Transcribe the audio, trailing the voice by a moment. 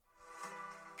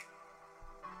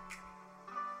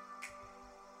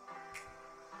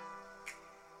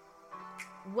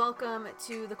Welcome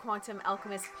to the Quantum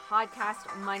Alchemist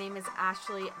podcast. My name is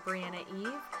Ashley Brianna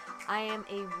Eve. I am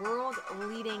a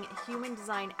world-leading human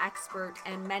design expert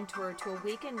and mentor to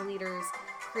awaken leaders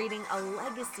creating a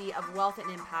legacy of wealth and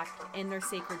impact in their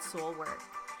sacred soul work.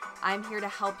 I'm here to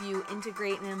help you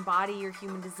integrate and embody your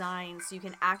human design so you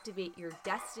can activate your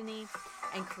destiny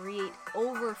and create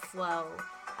overflow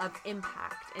of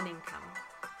impact and income.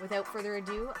 Without further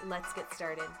ado, let's get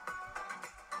started.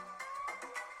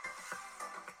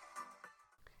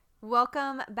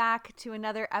 Welcome back to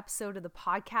another episode of the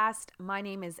podcast. My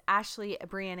name is Ashley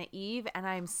Brianna Eve, and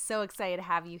I'm so excited to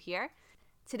have you here.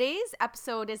 Today's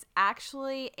episode is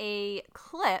actually a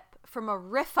clip from a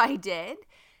riff I did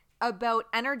about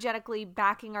energetically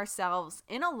backing ourselves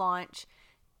in a launch,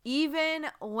 even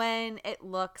when it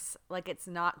looks like it's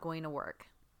not going to work.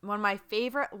 One of my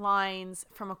favorite lines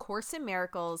from A Course in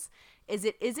Miracles is,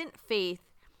 "It isn't faith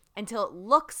until it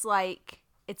looks like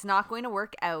it's not going to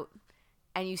work out,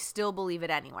 and you still believe it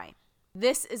anyway."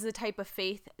 This is the type of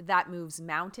faith that moves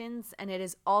mountains, and it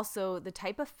is also the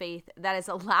type of faith that has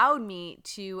allowed me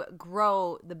to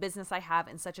grow the business I have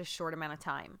in such a short amount of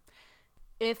time.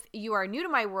 If you are new to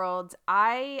my world,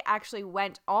 I actually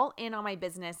went all in on my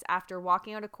business after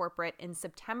walking out of corporate in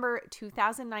September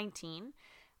 2019.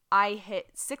 I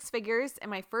hit six figures in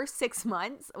my first 6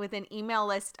 months with an email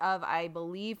list of, I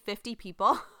believe, 50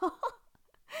 people.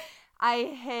 I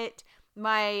hit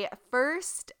my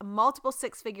first multiple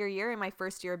six-figure year in my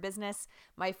first year of business,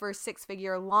 my first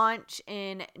six-figure launch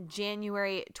in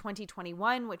January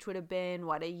 2021, which would have been,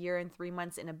 a year and 3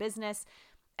 months in a business.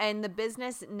 And the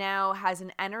business now has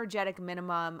an energetic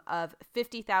minimum of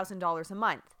 $50,000 a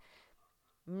month.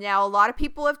 Now, a lot of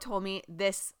people have told me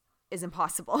this is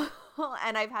impossible.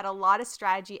 And I've had a lot of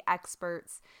strategy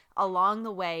experts along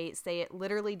the way say it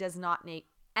literally does not make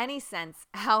any sense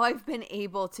how I've been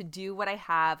able to do what I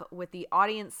have with the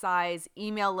audience size,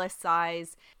 email list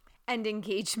size, and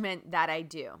engagement that I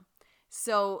do.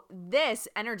 So this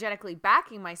energetically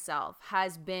backing myself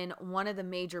has been one of the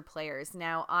major players.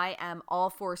 Now, I am all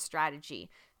for strategy.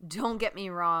 Don't get me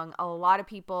wrong. A lot of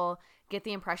people get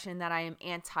the impression that I am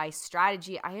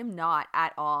anti-strategy. I am not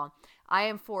at all. I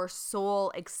am for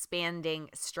soul expanding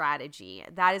strategy.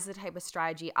 That is the type of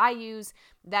strategy I use.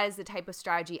 That is the type of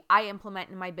strategy I implement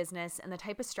in my business and the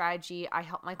type of strategy I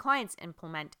help my clients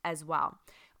implement as well.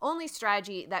 Only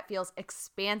strategy that feels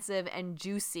expansive and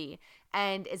juicy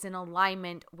and is in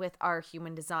alignment with our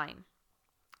human design.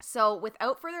 So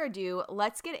without further ado,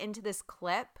 let's get into this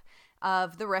clip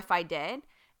of the riff I did,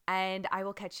 and I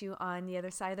will catch you on the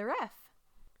other side of the riff.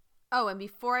 Oh, and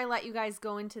before I let you guys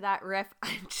go into that riff,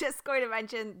 I'm just going to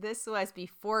mention this was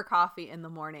before coffee in the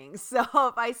morning. So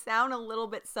if I sound a little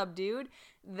bit subdued,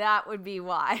 that would be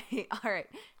why. All right,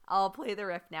 I'll play the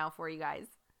riff now for you guys.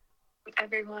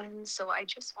 Everyone, so I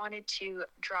just wanted to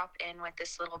drop in with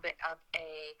this little bit of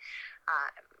a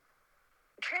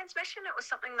transmission. It was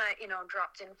something that,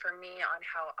 dropped in for me on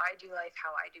how I do life,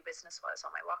 how I do business while I was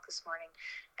on my walk this morning,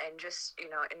 and just,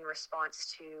 in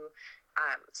response to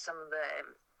some of the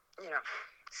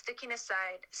stickiness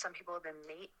side some people have been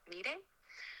meeting.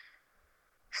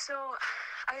 So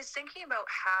I was thinking about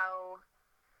how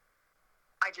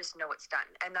I just know it's done.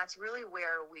 And that's really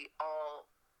where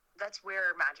that's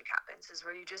where magic happens, is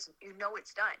where you know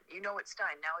it's done. You know it's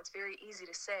done. Now, it's very easy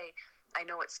to say, I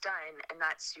know it's done, and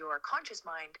that's your conscious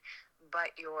mind,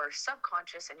 but your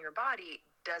subconscious and your body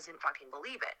doesn't fucking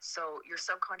believe it. So your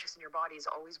subconscious and your body is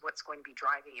always what's going to be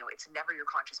driving you. It's never your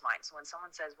conscious mind. So when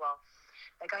someone says, well,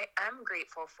 like, I am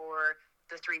grateful for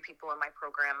the 3 people in my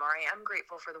program, or I am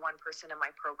grateful for the 1 person in my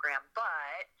program,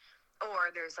 or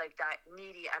there's like that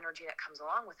needy energy that comes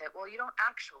along with it. Well, you don't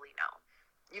actually know.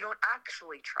 You don't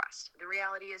actually trust. The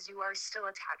reality is you are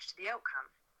still attached to the outcome.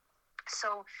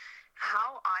 So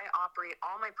how I operate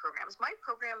all my programs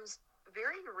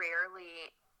very rarely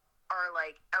are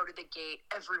like out of the gate,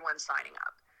 everyone signing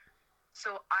up.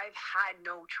 So I've had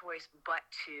no choice but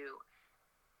to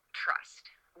trust.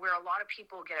 Where a lot of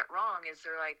people get it wrong is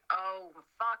they're like, oh,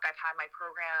 fuck, I've had my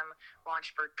program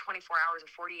launched for 24 hours or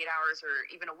 48 hours or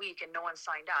even a week and no one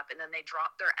signed up. And then they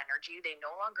drop their energy. They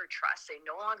no longer trust. They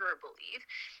no longer believe.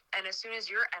 And as soon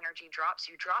as your energy drops,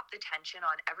 you drop the tension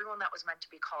on everyone that was meant to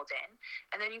be called in.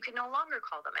 And then you can no longer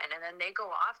call them in. And then they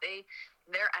go off.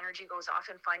 Their energy goes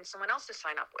off and finds someone else to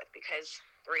sign up with, because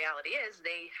the reality is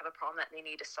they have a problem that they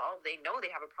need to solve. They know they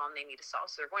have a problem they need to solve,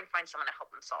 so they're going to find someone to help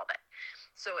them solve it.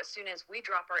 So as soon as we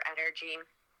drop our energy,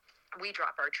 we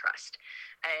drop our trust.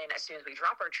 And as soon as we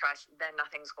drop our trust, then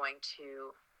nothing's going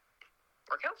to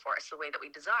work out for us the way that we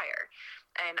desire.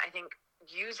 And I think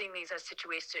using these as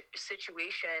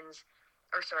situations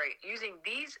using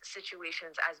these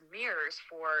situations as mirrors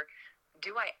for,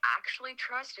 do I actually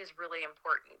trust, is really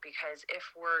important. Because if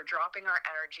we're dropping our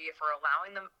energy, if we're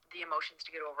allowing the emotions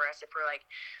to get over us, if we're like,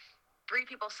 3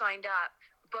 people signed up,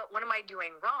 but what am I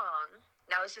doing wrong?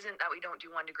 Now, this isn't that we don't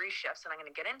do 1-degree shifts, and I'm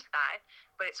going to get into that,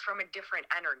 but it's from a different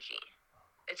energy.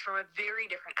 It's from a very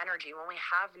different energy. When we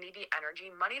have needy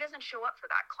energy, money doesn't show up for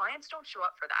that. Clients don't show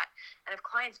up for that. And if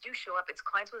clients do show up, it's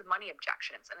clients with money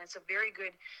objections. And it's a very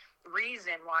good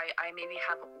reason why I maybe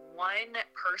have one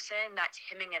person that's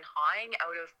hemming and hawing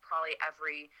out of probably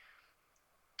every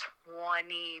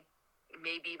 20,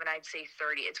 maybe even I'd say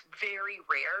 30. It's very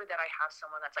rare that I have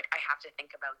someone that's like, I have to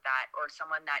think about that, or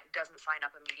someone that doesn't sign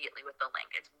up immediately with the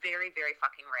link. It's very, very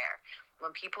fucking rare.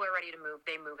 When people are ready to move,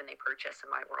 they move and they purchase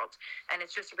in my world. And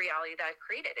it's just a reality that I've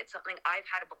created. It's something I've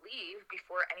had to believe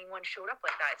before anyone showed up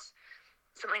like that. It's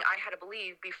something I had to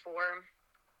believe before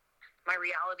my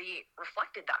reality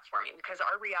reflected that for me. Because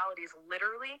our reality is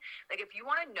literally, like, if you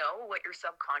want to know what your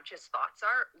subconscious thoughts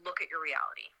are, look at your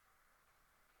reality.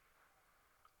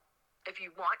 If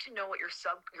you want to know what your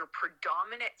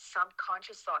predominant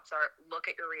subconscious thoughts are, look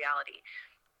at your reality.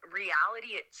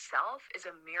 Reality itself is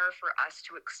a mirror for us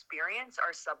to experience our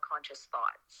subconscious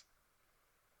thoughts.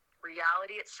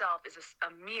 Reality itself is a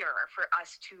mirror for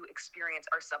us to experience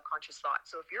our subconscious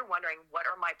thoughts. So if you're wondering, what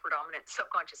are my predominant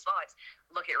subconscious thoughts?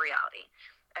 Look at reality.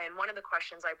 And one of the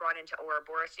questions I brought into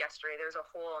Ouroboros yesterday, there's a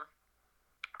whole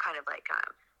kind of like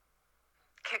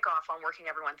kickoff on working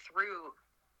everyone through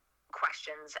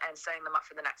questions and setting them up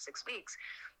for the next 6 weeks.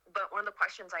 But one of the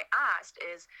questions I asked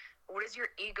is, what does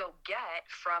your ego get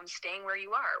from staying where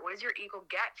you are? What does your ego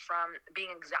get from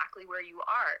being exactly where you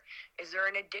are? Is there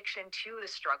an addiction to the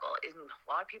struggle? In a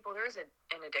lot of people, there is an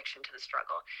addiction to the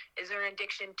struggle. Is there an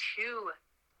addiction to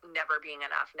never being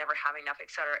enough, never having enough, et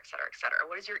cetera, et cetera, et cetera?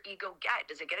 What does your ego get?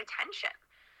 Does it get attention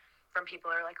from people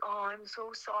who are like, oh, I'm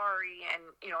so sorry, and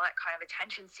that kind of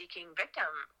attention-seeking victim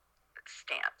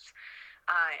stance?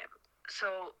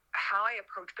 So how I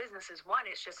approach business is, one,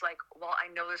 it's just like, well,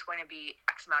 I know there's going to be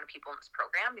X amount of people in this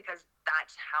program because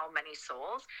that's how many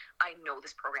souls I know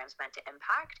this program is meant to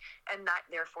impact, and that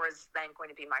therefore is then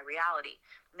going to be my reality.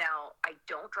 Now, I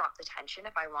don't drop the tension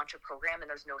if I launch a program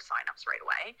and there's no signups right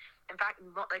away. In fact,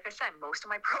 like I said, most of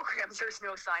my programs, there's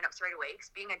no signups right away, because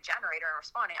being a generator and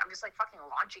responding, I'm just like fucking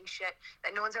launching shit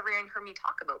that no one's ever even heard me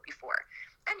talk about before.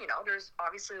 And there's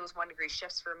obviously those 1-degree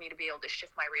shifts for me to be able to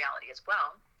shift my reality as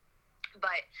well.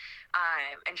 But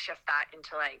and shift that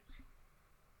into, like,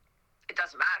 it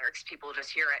doesn't matter because people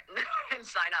just hear it and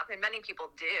sign up, and many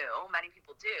people do.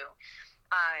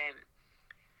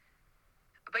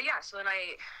 But yeah, so then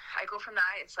I go from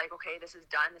that. It's like, okay, this is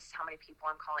done. This is how many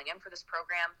people I'm calling in for this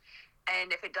program.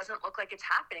 And if it doesn't look like it's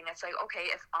happening, it's like,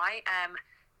 okay, if I am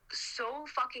so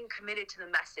fucking committed to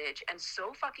the message and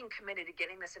so fucking committed to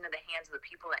getting this into the hands of the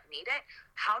people that need it,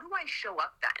 how do I show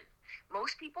up then?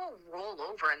 Most people roll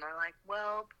over and they're like,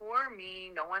 well, poor me,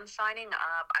 no one's signing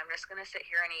up. I'm just going to sit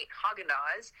here and eat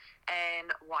Haagen-Dazs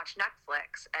and watch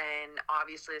Netflix. And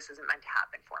obviously this isn't meant to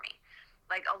happen for me.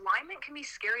 Like, alignment can be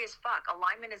scary as fuck.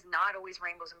 Alignment is not always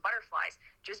rainbows and butterflies.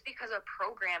 Just because a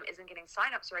program isn't getting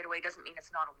signups right away doesn't mean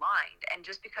it's not aligned. And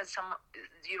just because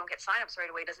you don't get signups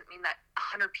right away doesn't mean that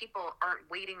 100 people aren't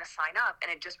waiting to sign up. And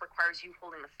it just requires you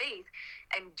holding the faith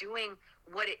and doing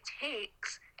what it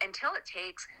takes until it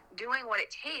takes, doing what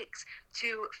it takes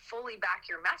to fully back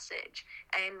your message.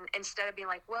 And instead of being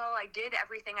like, well, I did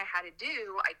everything I had to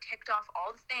do, I ticked off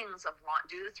all the things of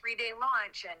do the 3-day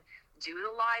launch and do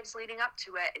the lives leading up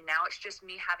to it, and now it's just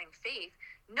me having faith.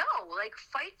 No, like,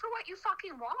 fight for what you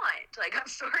fucking want. Like, I'm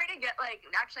sorry to get, like,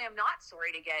 actually, I'm not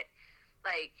sorry to get,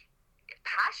 like,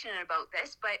 passionate about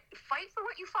this, but fight for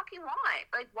what you fucking want.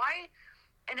 Like, why,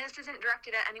 and this isn't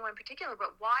directed at anyone in particular,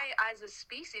 but why as a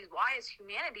species, why as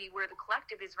humanity, where the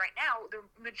collective is right now, the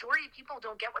majority of people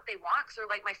don't get what they want because they're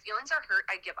like, my feelings are hurt,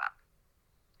 I give up.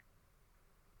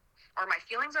 Or my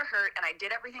feelings are hurt and I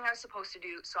did everything I was supposed to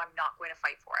do, so I'm not going to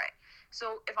fight for it.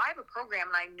 So if I have a program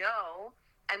and I know,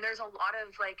 and there's a lot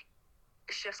of, like,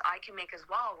 shifts I can make as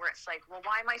well, where it's like, well,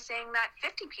 why am I saying that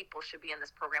 50 people should be in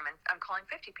this program and I'm calling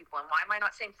 50 people, and why am I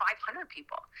not saying 500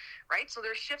 people, right? So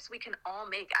there's shifts we can all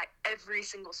make at every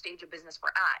single stage of business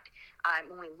we're at.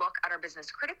 When we look at our business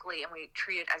critically and we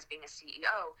treat it as being a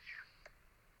CEO.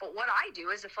 But what I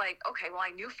do is, if, like, okay, well, I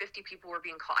knew 50 people were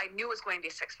being called. I knew it was going to be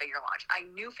a 6-figure launch. I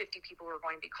knew 50 people were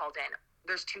going to be called in.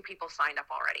 There's 2 people signed up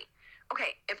already.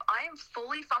 Okay, if I am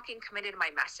fully fucking committed to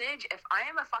my message, if I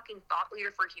am a fucking thought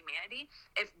leader for humanity,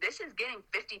 if this is getting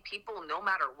 50 people no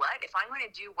matter what, if I'm going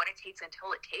to do what it takes until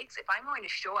it takes, if I'm going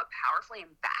to show up powerfully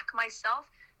and back myself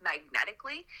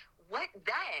magnetically, what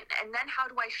then? And then how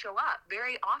do I show up?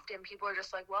 Very often people are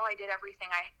just like, well, I did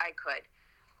everything I could,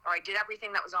 or I did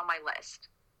everything that was on my list.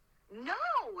 No,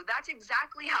 that's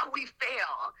exactly how we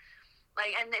fail.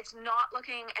 Like, and it's not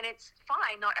looking, and it's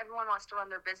fine. Not everyone wants to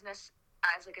run their business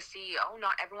as like a CEO.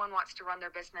 Not everyone wants to run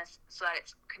their business so that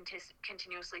it's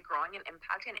continuously growing in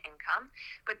impact and income.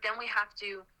 But then we have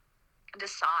to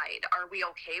decide, are we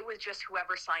okay with just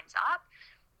whoever signs up?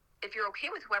 If you're okay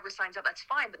with whoever signs up, that's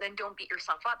fine, but then don't beat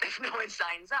yourself up if no one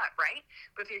signs up, right?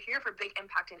 But if you're here for big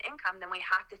impact and income, then we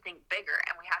have to think bigger,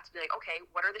 and we have to be like, okay,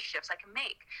 what are the shifts I can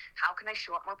make? How can I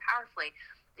show up more powerfully?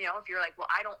 You know, if you're like, well,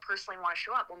 I don't personally want to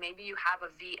show up, well, maybe you have a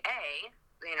VA.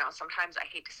 You know, sometimes I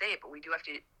hate to say it, but we do have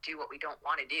to do what we don't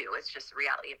want to do. It's just the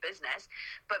reality of business.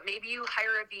 But maybe you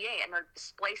hire a VA and they're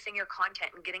splicing your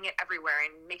content and getting it everywhere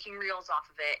and making reels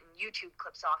off of it and YouTube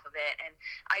clips off of it and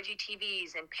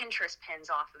IGTVs and Pinterest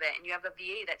pins off of it. And you have a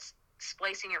VA that's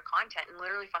splicing your content and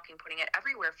literally fucking putting it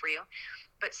everywhere for you.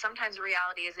 But sometimes the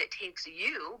reality is it takes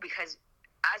you, because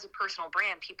as a personal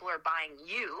brand, people are buying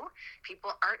you. People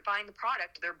aren't buying the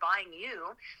product, they're buying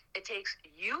you. It takes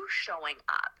you showing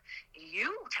up, you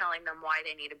telling them why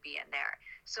they need to be in there.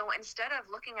 So instead of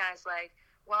looking at it as like,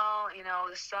 well, you know,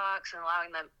 this sucks, and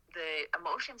allowing them the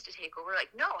emotions to take over,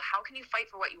 like, no, how can you fight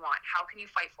for what you want? How can you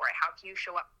fight for it? How can you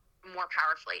show up more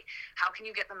powerfully? How can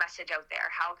you get the message out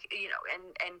there? How, you know,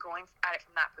 and going at it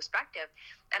from that perspective.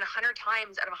 And 100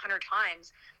 times out of 100 times,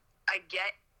 I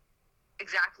get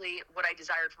exactly what I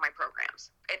desired for my programs.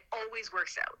 It always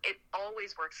works out. It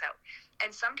always works out.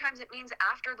 And sometimes it means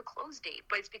after the close date,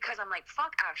 but it's because I'm like, fuck,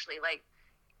 Ashley, like,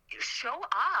 show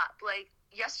up. Like,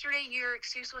 yesterday your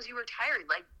excuse was you were tired.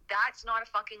 Like, that's not a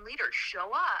fucking leader.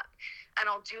 Show up. And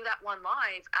I'll do that one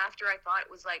live after I thought it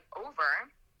was like over.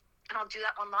 And I'll do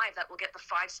that one live that will get the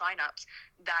 5 signups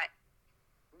that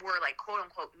were like quote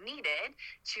unquote needed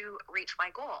to reach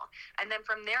my goal. And then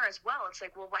from there as well, it's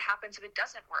like, well, what happens if it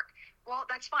doesn't work? Well,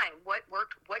 that's fine. What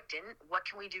worked? What didn't? What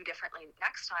can we do differently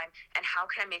next time? And how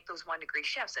can I make those 1 degree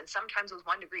shifts? And sometimes those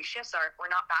 1 degree shifts are, we're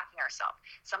not backing ourselves.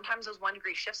 Sometimes those 1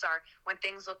 degree shifts are when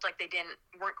things looked like they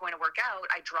weren't going to work out.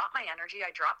 I dropped my energy.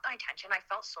 I dropped my attention. I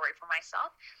felt sorry for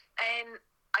myself. And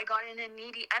I got into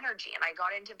needy energy, and I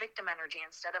got into victim energy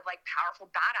instead of like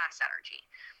powerful badass energy.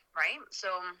 Right? So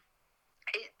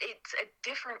it's a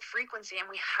different frequency, and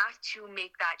we have to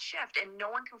make that shift, and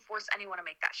no one can force anyone to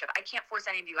make that shift. I can't force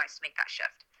any of you guys to make that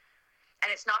shift,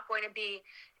 and it's not going to be,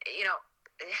 you know,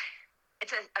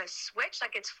 it's a switch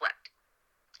that gets flipped,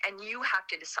 and you have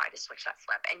to decide to switch that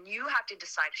flip, and you have to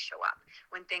decide to show up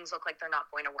when things look like they're not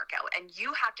going to work out, and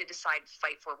you have to decide to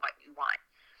fight for what you want.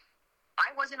 I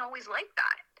wasn't always like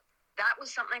that. That was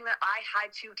something that I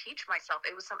had to teach myself.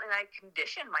 It was something that I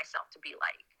conditioned myself to be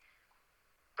like.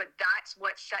 But that's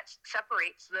what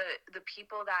separates the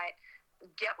people that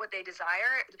get what they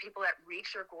desire, the people that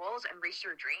reach their goals and reach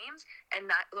their dreams, and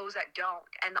those that don't.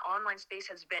 And the online space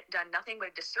has done nothing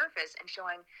but a disservice in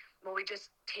showing, well, we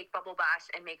just take bubble baths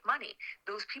and make money.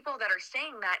 Those people that are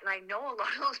saying that, and I know a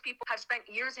lot of those people have spent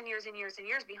years and years and years and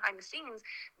years behind the scenes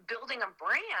building a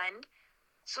brand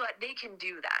so that they can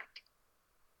do that.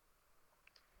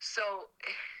 So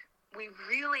we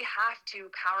really have to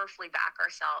powerfully back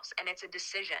ourselves, and it's a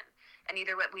decision. And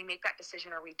either we make that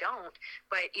decision or we don't,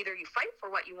 but either you fight for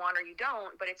what you want or you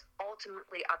don't, but it's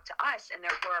ultimately up to us, and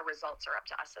therefore our results are up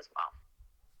to us as well.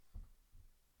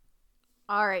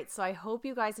 All right, so I hope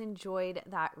you guys enjoyed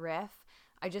that riff.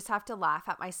 I just have to laugh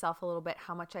at myself a little bit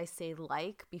how much I say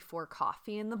like before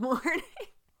coffee in the morning.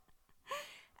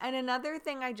 And another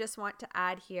thing I just want to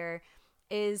add here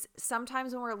is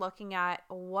sometimes when we're looking at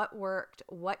what worked,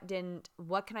 what didn't,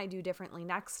 what can I do differently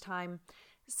next time,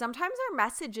 sometimes our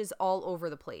message is all over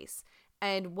the place.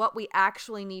 And what we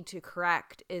actually need to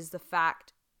correct is the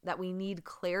fact that we need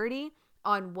clarity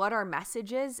on what our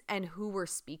message is and who we're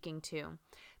speaking to.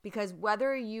 Because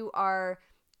whether you are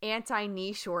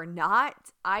anti-niche or not,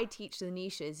 I teach the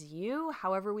niche as you.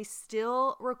 However, we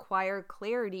still require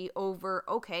clarity over,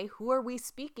 okay, who are we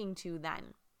speaking to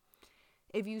then?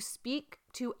 If you speak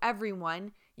to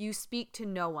everyone, you speak to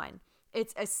no one.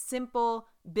 It's a simple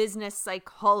business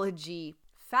psychology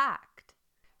fact.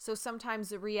 So sometimes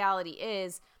the reality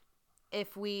is,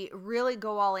 if we really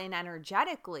go all in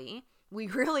energetically, we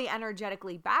really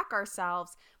energetically back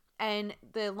ourselves, and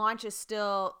the launch is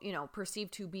still,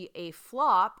 perceived to be a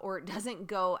flop, or it doesn't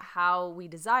go how we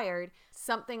desired,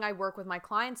 something I work with my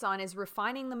clients on is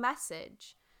refining the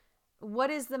message.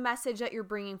 What is the message that you're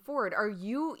bringing forward? Are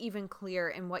you even clear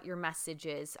in what your message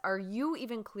is? Are you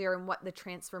even clear in what the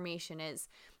transformation is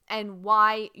and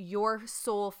why your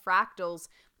soul fractals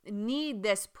need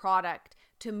this product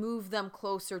to move them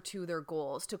closer to their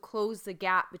goals, to close the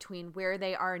gap between where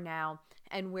they are now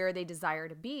and where they desire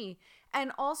to be.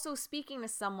 And also speaking to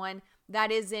someone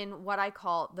that is in what I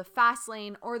call the fast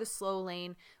lane or the slow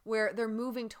lane, where they're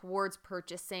moving towards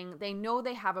purchasing. They know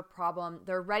they have a problem.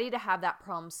 They're ready to have that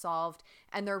problem solved,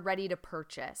 and they're ready to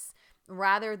purchase,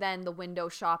 rather than the window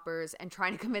shoppers and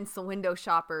trying to convince the window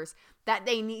shoppers that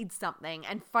they need something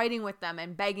and fighting with them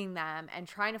and begging them and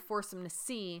trying to force them to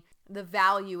see the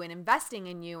value in investing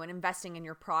in you and investing in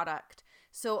your product.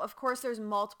 So of course, there's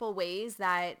multiple ways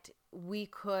that we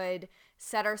could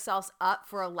set ourselves up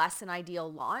for a less than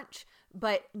ideal launch.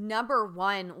 But number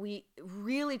one, we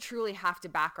really truly have to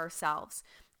back ourselves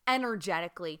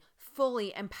energetically,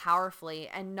 fully and powerfully,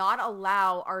 and not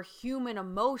allow our human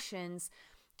emotions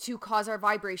to cause our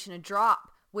vibration to drop,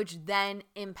 which then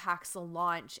impacts the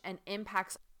launch and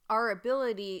impacts our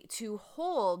ability to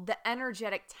hold the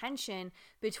energetic tension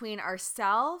between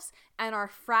ourselves and our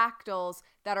fractals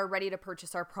that are ready to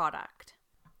purchase our product.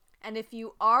 And if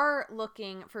you are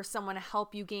looking for someone to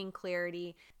help you gain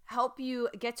clarity, help you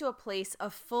get to a place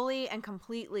of fully and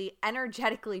completely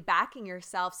energetically backing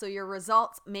yourself so your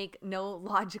results make no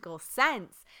logical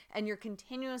sense and you're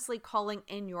continuously calling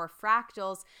in your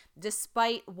fractals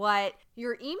despite what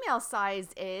your email size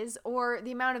is or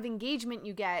the amount of engagement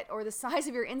you get or the size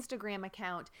of your Instagram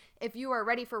account, if you are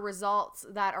ready for results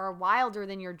that are wilder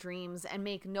than your dreams and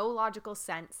make no logical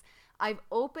sense, I've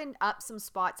opened up some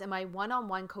spots in my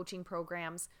one-on-one coaching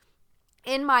programs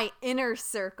in my inner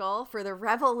circle for the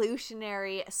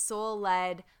revolutionary,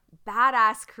 soul-led,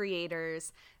 badass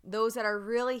creators, those that are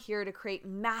really here to create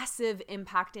massive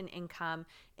impact and income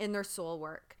in their soul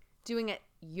work, doing it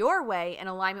your way in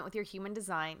alignment with your human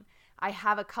design. I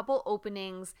have a couple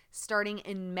openings starting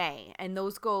in May, and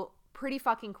those go pretty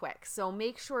fucking quick. So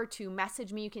make sure to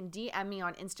message me. You can DM me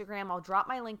on Instagram. I'll drop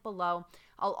my link below.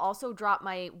 I'll also drop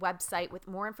my website with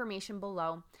more information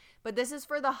below. But this is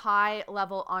for the high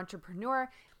level entrepreneur.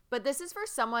 But this is for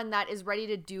someone that is ready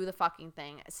to do the fucking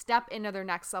thing. Step into their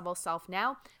next level self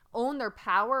now. Own their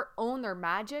power, own their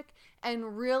magic,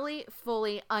 and really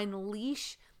fully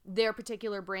unleash their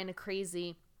particular brand of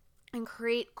crazy and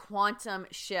create quantum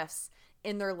shifts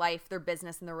in their life, their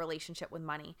business, and their relationship with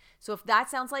money. So if that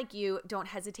sounds like you, don't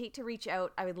hesitate to reach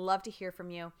out. I would love to hear from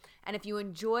you. And if you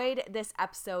enjoyed this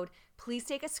episode, please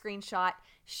take a screenshot,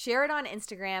 share it on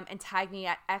Instagram, and tag me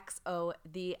at XO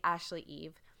the Ashley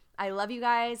Eve. I love you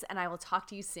guys, and I will talk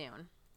to you soon.